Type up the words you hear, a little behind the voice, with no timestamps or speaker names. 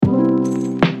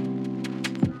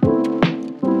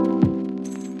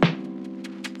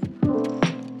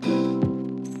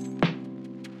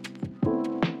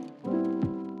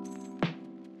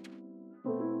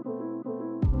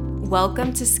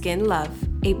Welcome to Skin Love,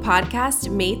 a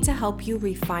podcast made to help you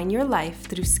refine your life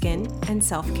through skin and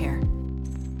self-care.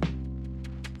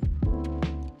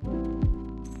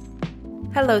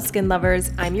 Hello, skin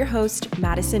lovers. I'm your host,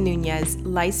 Madison Nunez,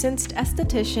 licensed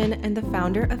esthetician and the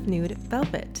founder of Nude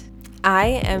Velvet.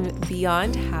 I am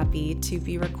beyond happy to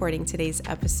be recording today's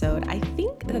episode. I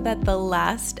think that the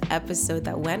last episode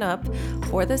that went up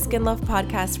for the Skin Love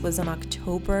podcast was on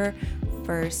October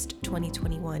 1st,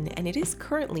 2021, and it is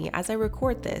currently, as I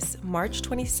record this, March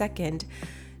 22nd,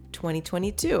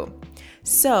 2022.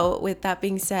 So with that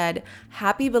being said,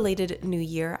 happy belated New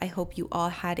Year. I hope you all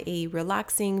had a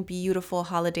relaxing, beautiful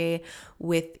holiday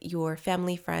with your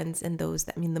family, friends, and those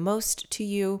that mean the most to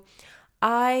you.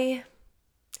 I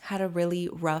had a really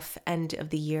rough end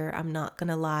of the year, I'm not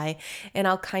gonna lie, and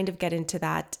I'll kind of get into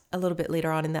that a little bit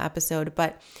later on in the episode,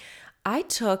 but I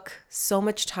took so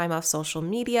much time off social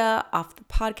media, off the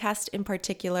podcast in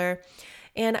particular,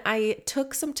 and I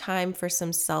took some time for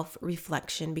some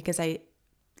self-reflection because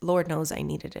Lord knows I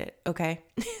needed it, okay?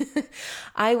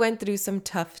 I went through some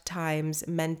tough times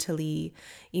mentally,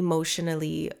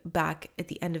 emotionally back at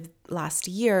the end of last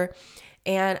year,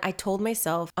 and I told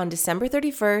myself on December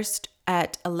 31st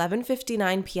at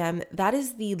 11:59 p.m., that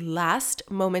is the last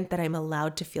moment that I'm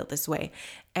allowed to feel this way.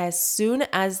 As soon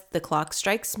as the clock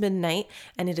strikes midnight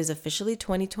and it is officially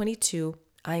 2022,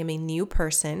 I am a new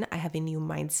person. I have a new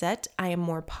mindset. I am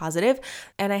more positive,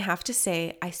 and I have to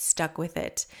say I stuck with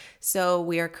it. So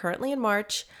we are currently in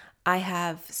March. I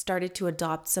have started to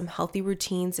adopt some healthy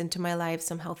routines into my life,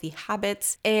 some healthy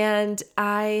habits, and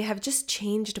I have just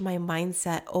changed my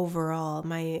mindset overall.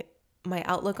 My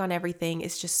outlook on everything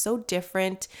is just so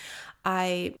different.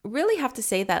 I really have to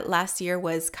say that last year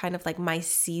was kind of like my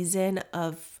season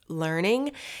of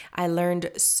learning. I learned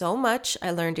so much.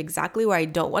 I learned exactly where I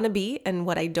don't want to be and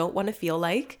what I don't want to feel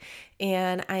like.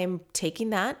 And I'm taking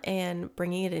that and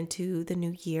bringing it into the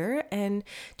new year and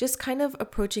just kind of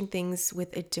approaching things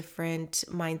with a different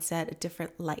mindset, a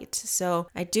different light. So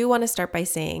I do want to start by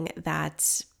saying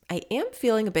that I am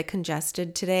feeling a bit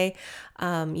congested today.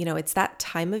 It's that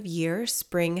time of year.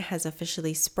 Spring has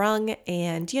officially sprung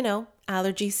and,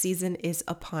 allergy season is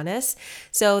upon us.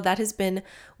 So that has been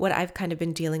what I've kind of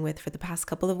been dealing with for the past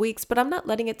couple of weeks, but I'm not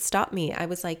letting it stop me. I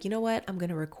was like, you know what? I'm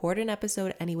going to record an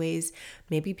episode anyways.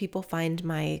 Maybe people find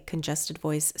my congested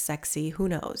voice sexy. Who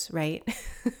knows, right?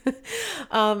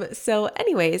 So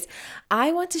anyways,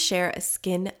 I want to share a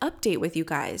skin update with you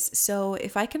guys. So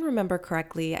if I can remember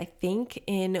correctly, I think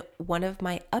in one of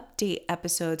my update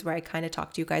episodes where I kind of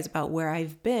talked to you guys about where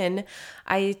I've been,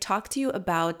 I talked to you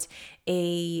about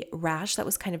a rash that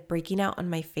was kind of breaking out on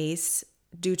my face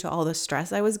due to all the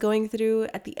stress I was going through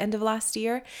at the end of last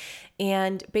year.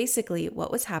 And basically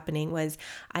what was happening was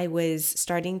I was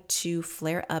starting to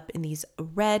flare up in these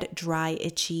red, dry,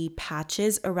 itchy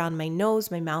patches around my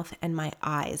nose, my mouth, and my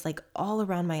eyes, like all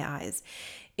around my eyes.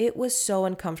 It was so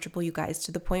uncomfortable, you guys,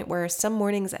 to the point where some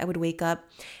mornings I would wake up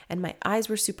and my eyes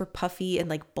were super puffy and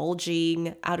like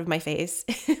bulging out of my face.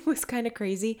 It was kind of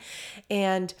crazy.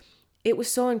 And it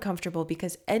was so uncomfortable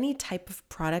because any type of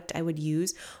product I would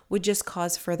use would just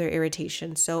cause further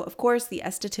irritation. So of course the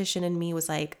esthetician in me was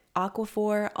like,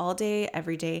 Aquaphor all day,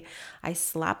 every day. I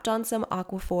slapped on some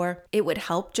Aquaphor. It would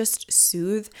help just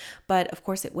soothe, but of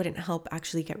course it wouldn't help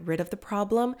actually get rid of the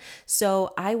problem.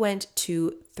 So I went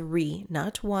to 3,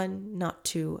 not 1, not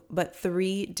 2, but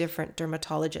 3 different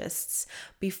dermatologists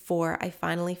before I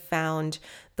finally found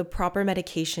the proper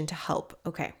medication to help.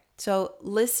 Okay. So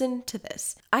listen to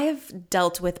this. I have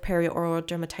dealt with perioral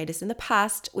dermatitis in the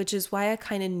past, which is why I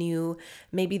kind of knew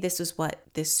maybe this was what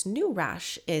this new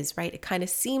rash is, right? It kind of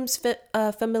seems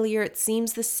familiar. It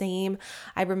seems the same.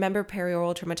 I remember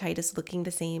perioral dermatitis looking the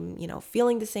same,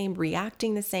 feeling the same,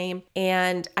 reacting the same.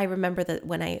 And I remember that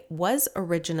when I was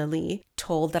originally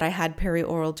told that I had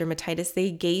perioral dermatitis, they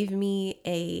gave me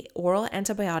a oral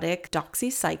antibiotic,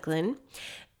 doxycycline,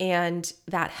 and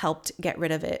that helped get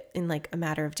rid of it in like a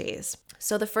matter of days.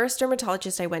 So the first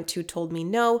dermatologist I went to told me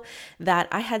no, that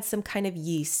I had some kind of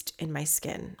yeast in my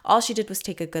skin. All she did was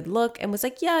take a good look and was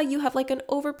like, yeah, you have like an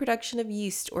overproduction of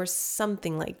yeast or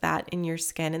something like that in your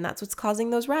skin. And that's what's causing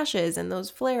those rashes and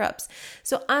those flare-ups.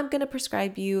 So I'm going to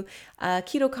prescribe you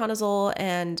ketoconazole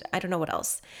and I don't know what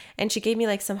else. And she gave me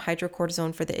like some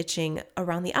hydrocortisone for the itching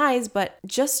around the eyes. But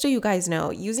just so you guys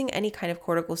know, using any kind of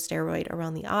corticosteroid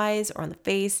around the eyes or on the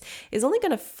face is only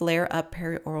going to flare up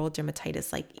perioral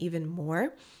dermatitis like even more.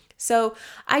 So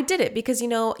I did it because,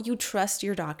 you trust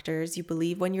your doctors, you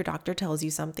believe when your doctor tells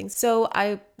you something. So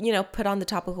I, put on the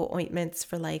topical ointments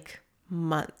for like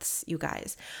months, you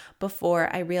guys,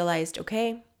 before I realized,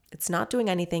 okay, It's not doing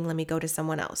anything. Let me go to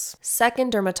someone else.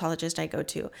 Second dermatologist I go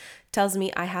to tells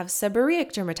me I have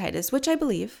seborrheic dermatitis, which I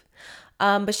believe.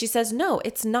 But she says, no,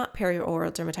 it's not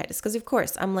perioral dermatitis. Because of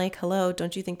course, I'm like, hello,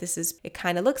 don't you think this is, it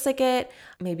kind of looks like it.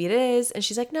 Maybe it is. And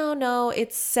she's like, no,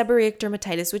 it's seborrheic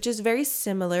dermatitis, which is very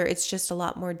similar. It's just a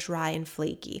lot more dry and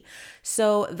flaky.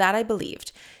 So that I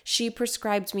believed. She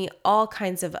prescribed me all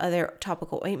kinds of other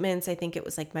topical ointments. I think it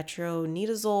was like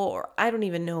metronidazole, or I don't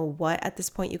even know what at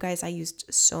this point, you guys. I used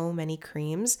so many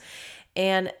creams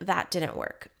and that didn't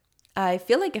work. I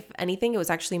feel like if anything, it was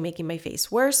actually making my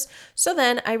face worse. So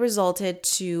then I resulted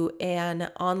to an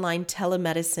online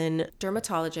telemedicine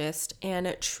dermatologist.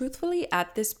 And truthfully,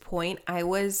 at this point, I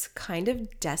was kind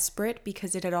of desperate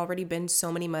because it had already been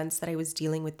so many months that I was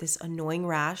dealing with this annoying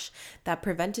rash that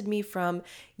prevented me from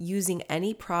using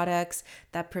any products,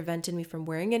 that prevented me from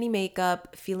wearing any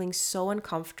makeup, feeling so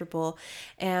uncomfortable.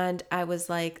 And I was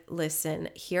like, listen,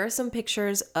 here are some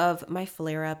pictures of my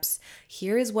flare-ups.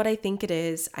 Here is what I think it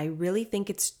is. I really think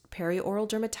it's perioral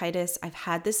dermatitis. I've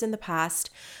had this in the past.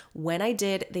 When I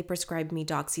did, they prescribed me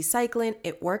doxycycline.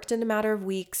 It worked in a matter of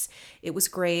weeks. It was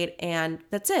great. And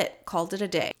that's it. Called it a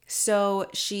day. So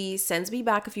she sends me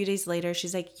back a few days later.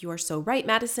 She's like, you are so right,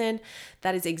 Madison.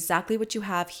 That is exactly what you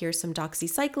have. Here's some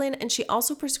doxycycline. And she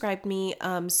also prescribed me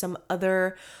some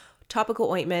other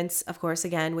topical ointments, of course,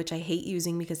 again, which I hate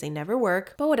using because they never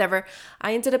work, but whatever.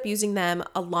 I ended up using them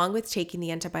along with taking the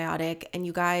antibiotic, and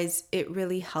you guys, it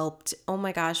really helped. Oh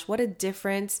my gosh, what a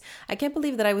difference. I can't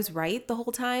believe that I was right the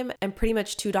whole time, and pretty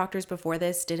much 2 doctors before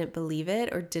this didn't believe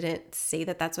it or didn't say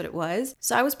that that's what it was.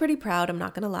 So I was pretty proud, I'm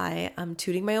not gonna lie. I'm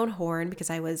tooting my own horn because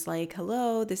I was like,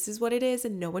 hello, this is what it is,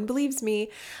 and no one believes me.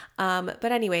 But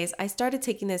anyways, I started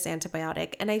taking this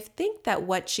antibiotic, and I think that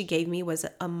what she gave me was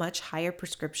a much higher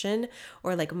prescription,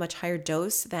 or like a much higher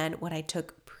dose than what I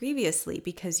took previously,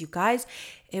 because you guys,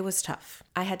 it was tough.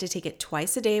 I had to take it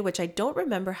twice a day, which I don't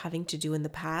remember having to do in the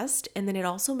past. And then it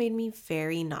also made me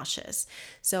very nauseous.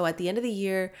 So at the end of the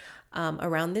year,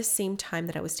 around this same time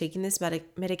that I was taking this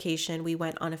medication, we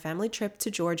went on a family trip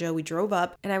to Georgia. We drove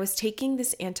up and I was taking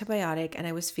this antibiotic and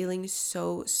I was feeling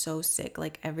so sick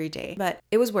like every day. But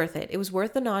it was worth it. It was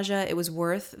worth the nausea. It was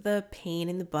worth the pain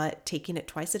in the butt, taking it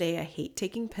twice a day. I hate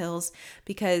taking pills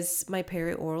because my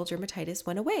perioral dermatitis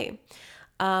went away.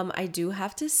 I do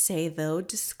have to say though,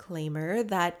 disclaimer,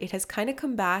 that it has kind of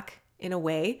come back in a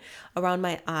way around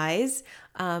my eyes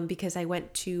because I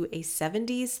went to a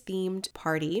 70s themed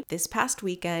party this past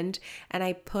weekend and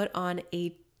I put on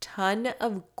a ton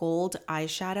of gold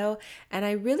eyeshadow, and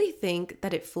I really think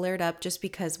that it flared up just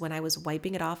because when I was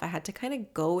wiping it off, I had to kind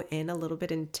of go in a little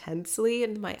bit intensely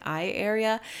in my eye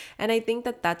area, and I think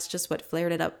that that's just what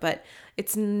flared it up, but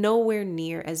it's nowhere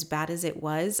near as bad as it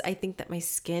was. I think that my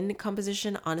skin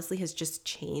composition honestly has just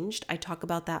changed. I talk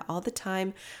about that all the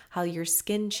time, how your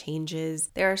skin changes.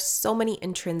 There are so many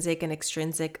intrinsic and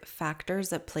extrinsic factors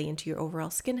that play into your overall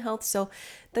skin health, so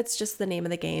that's just the name of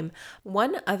the game.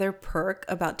 One other perk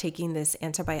about taking this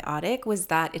antibiotic was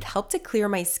that it helped to clear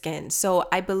my skin. So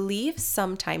I believe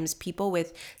sometimes people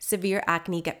with severe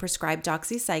acne get prescribed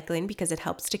doxycycline because it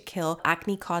helps to kill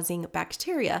acne-causing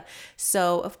bacteria.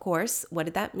 So of course, what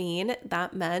did that mean?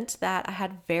 That meant that I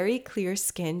had very clear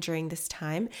skin during this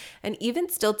time. And even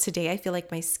still today, I feel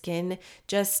like my skin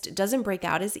just doesn't break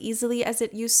out as easily as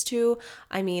it used to.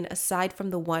 I mean, aside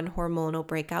from the one hormonal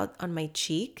breakout on my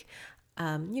cheek,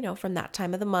 from that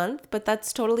time of the month, but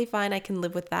that's totally fine. I can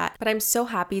live with that. But I'm so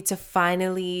happy to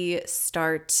finally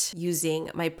start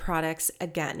using my products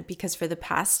again, because for the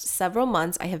past several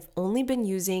months, I have only been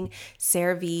using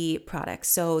CeraVe products.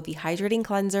 So the hydrating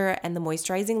cleanser and the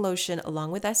moisturizing lotion along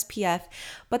with SPF.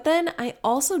 But then I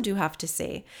also do have to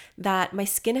say that my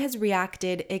skin has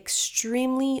reacted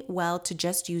extremely well to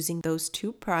just using those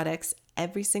 2 products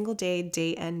every single day,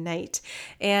 day and night.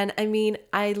 And I mean,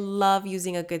 I love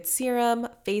using a good serum,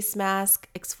 face mask,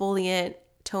 exfoliant,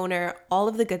 toner, all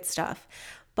of the good stuff.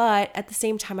 But at the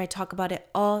same time, I talk about it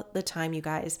all the time, you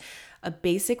guys. A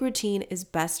basic routine is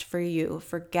best for you.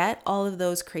 Forget all of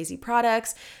those crazy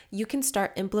products. You can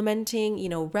start implementing,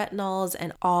 retinols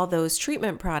and all those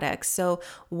treatment products. So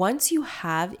once you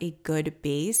have a good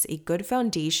base, a good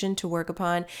foundation to work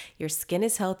upon, your skin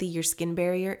is healthy, your skin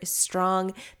barrier is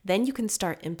strong, then you can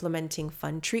start implementing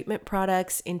fun treatment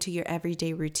products into your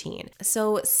everyday routine.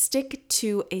 So stick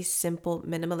to a simple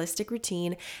minimalistic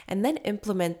routine and then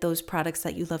implement those products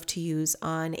that you love to use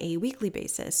on a weekly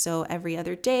basis. So every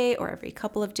other day or every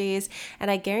couple of days, and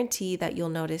I guarantee that you'll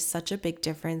notice such a big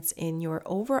difference in your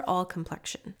overall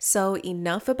complexion. So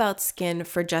enough about skin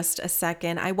for just a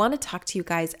second. I want to talk to you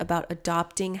guys about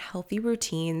adopting healthy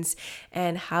routines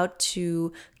and how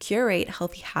to curate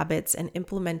healthy habits and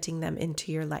implementing them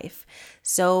into your life.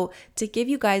 So to give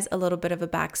you guys a little bit of a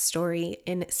backstory,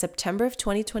 in September of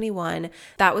 2021,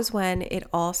 that was when it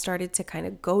all started to kind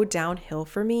of go downhill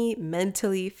for me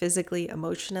mentally, physically,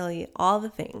 emotionally, all the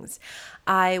things.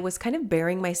 I was kind of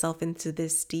burying myself into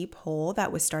this deep hole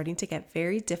that was starting to get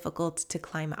very difficult to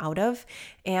climb out of.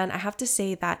 And I have to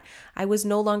say that I was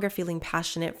no longer feeling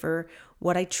passionate for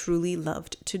what I truly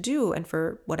loved to do and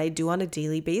for what I do on a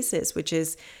daily basis, which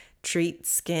is treat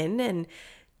skin and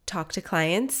talk to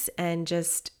clients and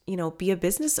just, be a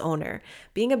business owner.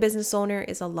 Being a business owner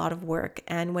is a lot of work.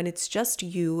 And when it's just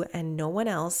you and no one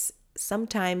else,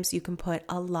 sometimes you can put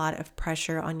a lot of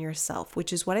pressure on yourself,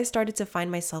 which is what I started to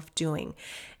find myself doing.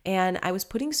 And I was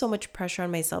putting so much pressure on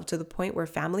myself to the point where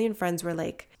family and friends were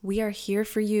like, we are here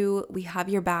for you. We have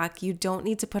your back. You don't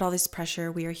need to put all this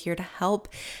pressure. We are here to help.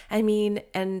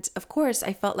 And of course,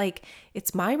 I felt like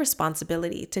it's my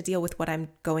responsibility to deal with what I'm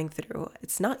going through.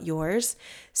 It's not yours.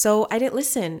 So I didn't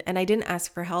listen and I didn't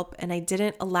ask for help and I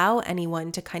didn't allow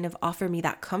anyone to kind of offer me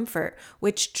that comfort,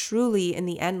 which truly, in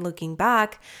the end, looking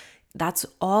back, that's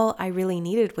all I really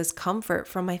needed was comfort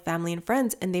from my family and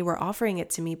friends, and they were offering it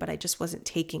to me, but I just wasn't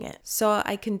taking it. So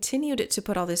I continued to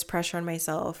put all this pressure on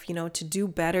myself, to do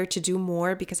better, to do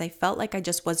more, because I felt like I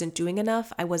just wasn't doing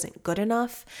enough. I wasn't good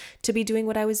enough to be doing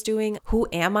what I was doing. Who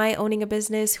am I owning a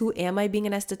business? Who am I being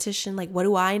an esthetician? Like, what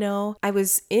do I know? I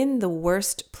was in the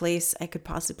worst place I could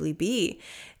possibly be.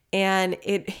 And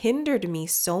it hindered me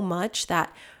so much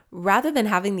that rather than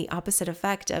having the opposite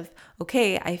effect of,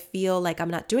 okay, I feel like I'm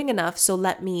not doing enough, so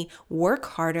let me work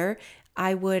harder,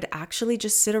 I would actually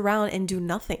just sit around and do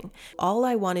nothing. All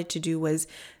I wanted to do was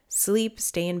sleep,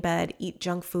 stay in bed, eat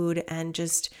junk food, and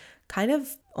just kind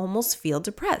of almost feel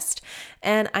depressed.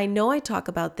 And I know I talk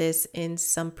about this in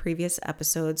some previous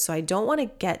episodes, so I don't want to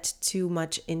get too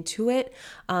much into it.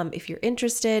 If you're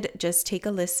interested, just take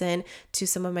a listen to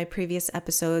some of my previous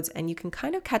episodes and you can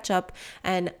kind of catch up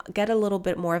and get a little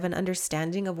bit more of an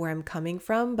understanding of where I'm coming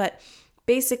from. But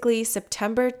basically,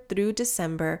 September through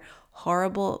December,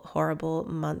 horrible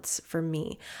months for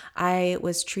me. I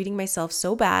was treating myself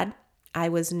so bad. I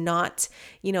was not,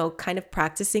 kind of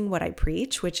practicing what I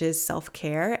preach, which is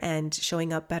self-care and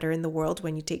showing up better in the world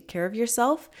when you take care of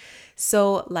yourself.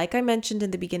 So like I mentioned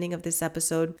in the beginning of this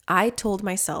episode, I told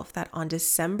myself that on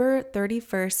December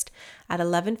 31st at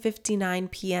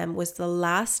 11:59 p.m. was the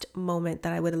last moment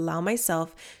that I would allow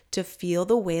myself to feel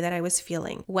the way that I was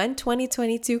feeling. When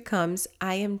 2022 comes,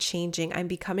 I am changing. I'm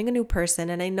becoming a new person.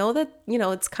 And I know that,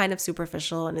 it's kind of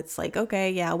superficial and it's like, okay,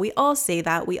 yeah, we all say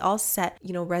that. We all set,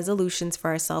 resolutions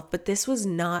for ourselves. But this was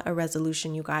not a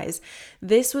resolution, you guys.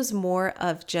 This was more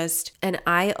of just an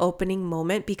eye-opening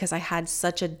moment because I had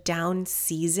such a down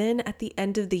season at the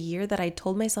end of the year that I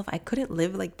told myself I couldn't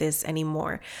live like this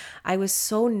anymore. I was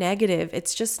so negative.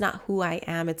 It's just not who I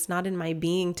am. It's not in my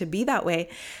being to be that way.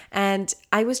 And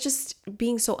I was just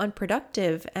being so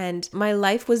unproductive and my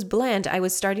life was bland. I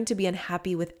was starting to be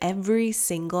unhappy with every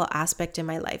single aspect in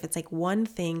my life. It's like one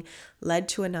thing led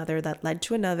to another that led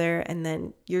to another. And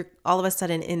then you're all of a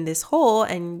sudden in this hole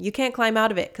and you can't climb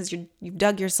out of it because you've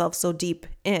dug yourself so deep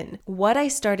in. What I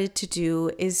started to do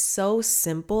is so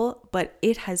simple, but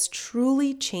it has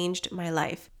truly changed my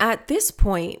life. At this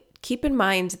point, keep in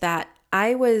mind that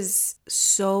I was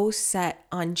so set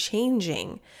on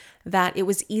changing that it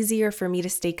was easier for me to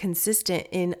stay consistent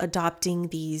in adopting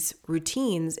these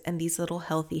routines and these little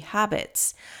healthy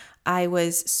habits. I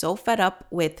was so fed up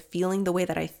with feeling the way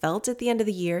that I felt at the end of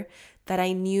the year that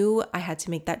I knew I had to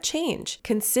make that change.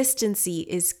 Consistency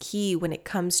is key when it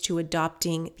comes to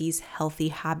adopting these healthy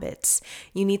habits.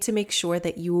 You need to make sure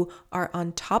that you are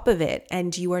on top of it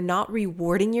and you are not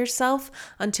rewarding yourself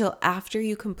until after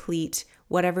you complete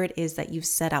whatever it is that you've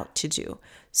set out to do.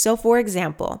 So for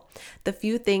example, the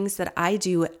few things that I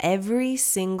do every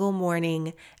single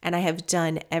morning, and I have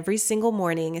done every single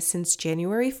morning since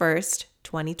January 1st,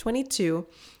 2022,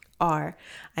 are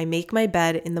I make my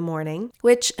bed in the morning,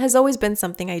 which has always been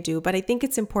something I do, but I think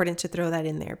it's important to throw that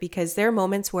in there because there are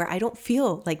moments where I don't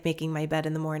feel like making my bed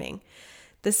in the morning.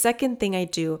 The second thing I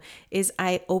do is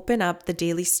I open up the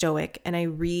Daily Stoic and I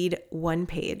read one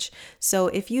page. So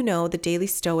if you know, the Daily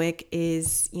Stoic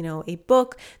is, a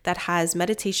book that has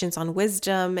meditations on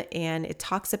wisdom, and it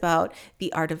talks about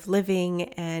the art of living.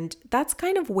 And that's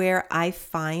kind of where I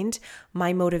find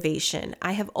my motivation.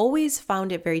 I have always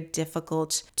found it very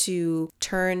difficult to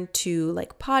turn to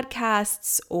like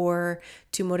podcasts or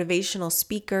to motivational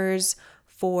speakers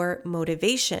for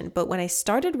motivation. But when I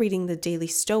started reading the Daily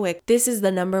Stoic, this is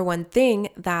the number one thing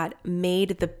that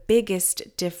made the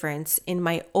biggest difference in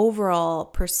my overall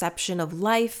perception of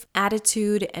life,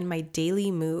 attitude, and my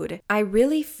daily mood. I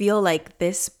really feel like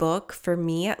this book, for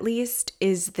me at least,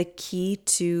 is the key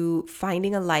to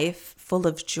finding a life full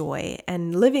of joy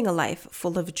and living a life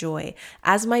full of joy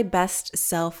as my best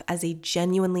self, as a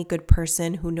genuinely good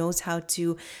person who knows how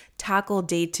to tackle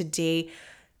day-to-day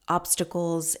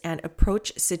obstacles and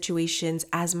approach situations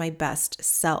as my best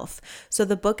self. So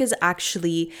the book is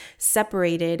actually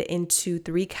separated into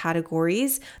 3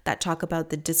 categories that talk about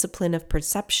the discipline of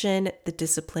perception, the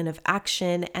discipline of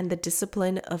action, and the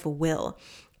discipline of will.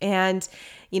 And,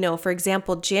 for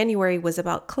example, January was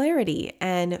about clarity,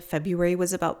 and February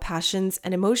was about passions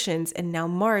and emotions, and now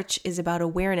March is about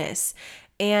awareness.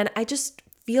 And I just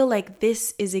feel like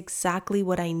this is exactly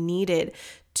what I needed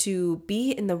to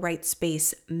be in the right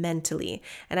space mentally.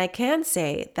 And I can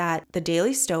say that the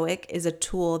Daily Stoic is a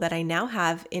tool that I now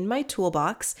have in my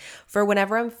toolbox for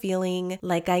whenever I'm feeling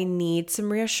like I need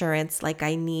some reassurance, like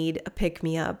I need a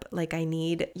pick-me-up, like I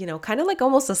need, kind of like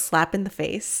almost a slap in the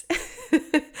face.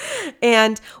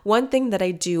 And one thing that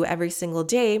I do every single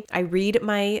day, I read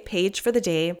my page for the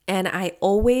day, and I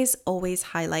always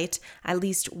highlight at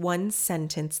least one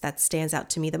sentence that stands out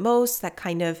to me the most, that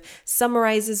kind of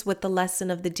summarizes what the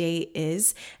lesson of the day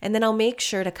is. And then I'll make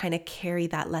sure to kind of carry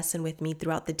that lesson with me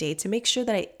throughout the day to make sure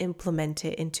that I implement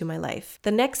it into my life. The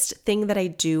next thing that I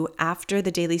do after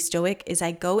the Daily Stoic is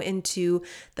I go into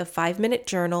the 5-minute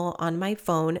journal on my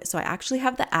phone. So I actually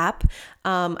have the app.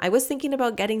 I was thinking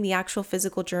about getting the actual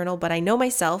physical journal, but I know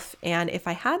myself, and if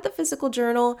I had the physical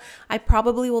journal, I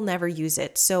probably will never use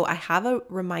it. So I have a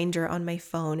reminder on my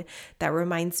phone that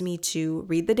reminds me to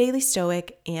read the Daily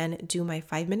Stoic and do my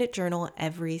 5-minute journal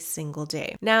every single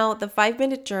day. Now, the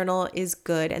 5-minute journal is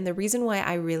good, and the reason why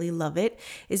I really love it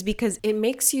is because it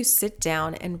makes you sit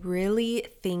down and really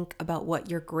think about what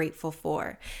you're grateful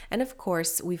for. And of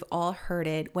course, we've all heard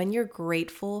it, when you're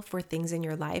grateful for things in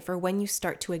your life, or when you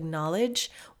start to acknowledge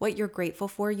what you're grateful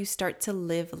for, you start to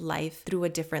live life through a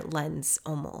different lens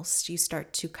almost. You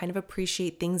start to kind of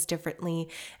appreciate things differently,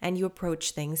 and you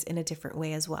approach things in a different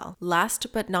way as well. Last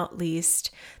but not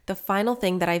least, the final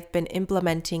thing that I've been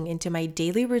implementing into my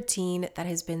daily routine that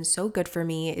has been so good for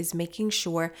me is making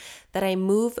sure that I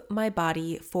move my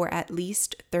body for at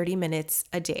least 30 minutes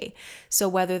a day. So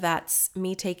whether that's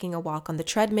me taking a walk on the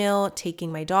treadmill,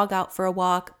 taking my dog out for a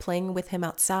walk, playing with him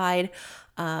outside,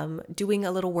 doing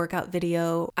a little workout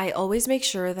video, I always make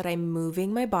sure that I'm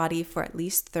moving my body for at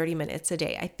least 30 minutes a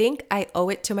day. I think I owe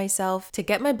it to myself to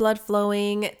get my blood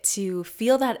flowing, to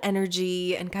feel that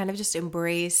energy and kind of just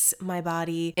embrace my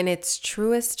body in its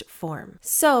truest form.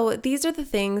 So these are the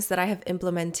things that I have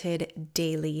implemented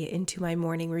daily into my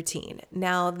morning routine.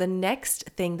 Now, the next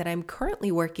thing that I'm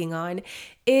currently working on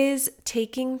is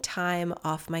taking time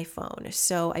off my phone.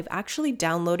 So I've actually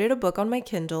downloaded a book on my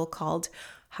Kindle called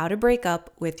How to Break Up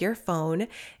with Your Phone.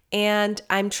 And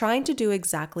I'm trying to do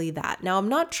exactly that. Now, I'm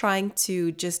not trying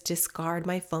to just discard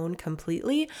my phone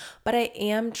completely, but I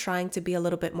am trying to be a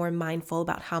little bit more mindful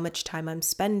about how much time I'm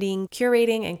spending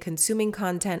curating and consuming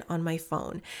content on my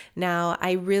phone. Now,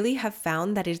 I really have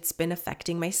found that it's been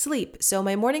affecting my sleep. So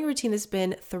my morning routine has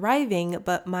been thriving,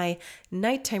 but my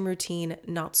nighttime routine,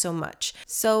 not so much.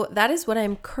 So that is what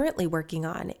I'm currently working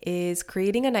on, is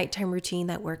creating a nighttime routine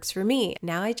that works for me.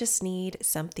 Now I just need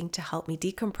something to help me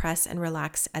decompress and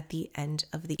relax at the end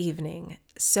of the evening.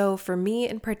 So for me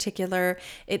in particular,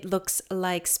 it looks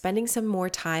like spending some more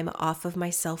time off of my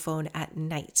cell phone at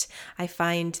night. I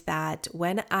find that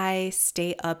when I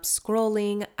stay up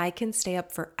scrolling, I can stay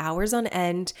up for hours on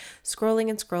end, scrolling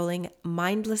and scrolling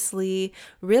mindlessly,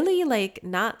 really like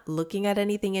not looking at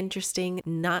anything interesting,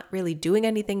 not really doing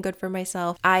anything good for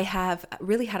myself. I have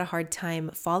really had a hard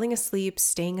time falling asleep,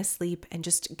 staying asleep, and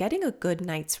just getting a good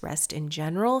night's rest in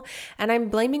general. And I'm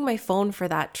blaming my phone for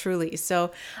that, truly.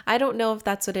 So I don't know if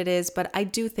that's what it is, but I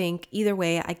do think either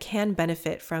way, I can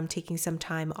benefit from taking some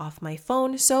time off my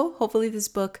phone. So hopefully this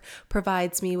book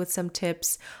provides me with some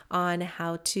tips on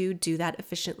how to do that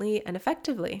efficiently and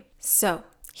effectively. So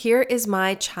here is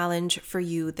my challenge for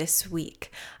you this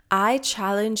week. I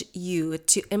challenge you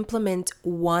to implement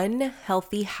one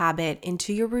healthy habit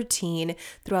into your routine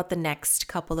throughout the next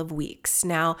couple of weeks.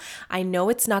 Now, I know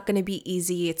it's not going to be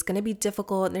easy. It's going to be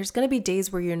difficult. And there's going to be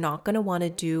days where you're not going to want to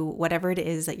do whatever it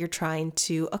is that you're trying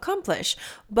to accomplish.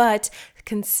 But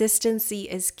consistency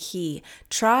is key.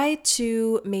 Try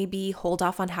to maybe hold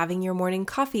off on having your morning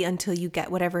coffee until you get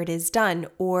whatever it is done,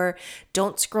 or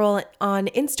don't scroll on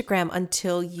Instagram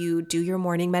until you do your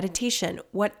morning meditation.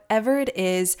 Whatever it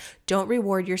is, don't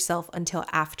reward yourself until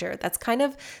after. That's kind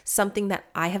of something that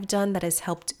I have done that has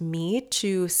helped me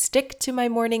to stick to my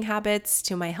morning habits,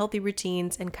 to my healthy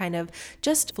routines, and kind of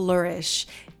just flourish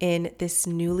in this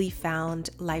newly found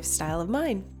lifestyle of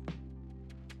mine.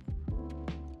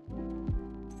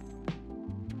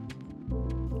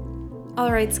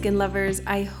 All right, skin lovers,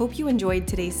 I hope you enjoyed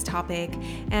today's topic.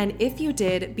 And if you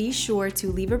did, be sure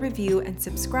to leave a review and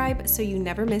subscribe so you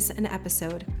never miss an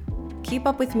episode. Keep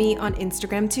up with me on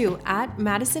Instagram too,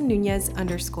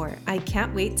 @MadisonNunez_. I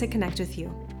can't wait to connect with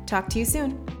you. Talk to you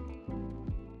soon.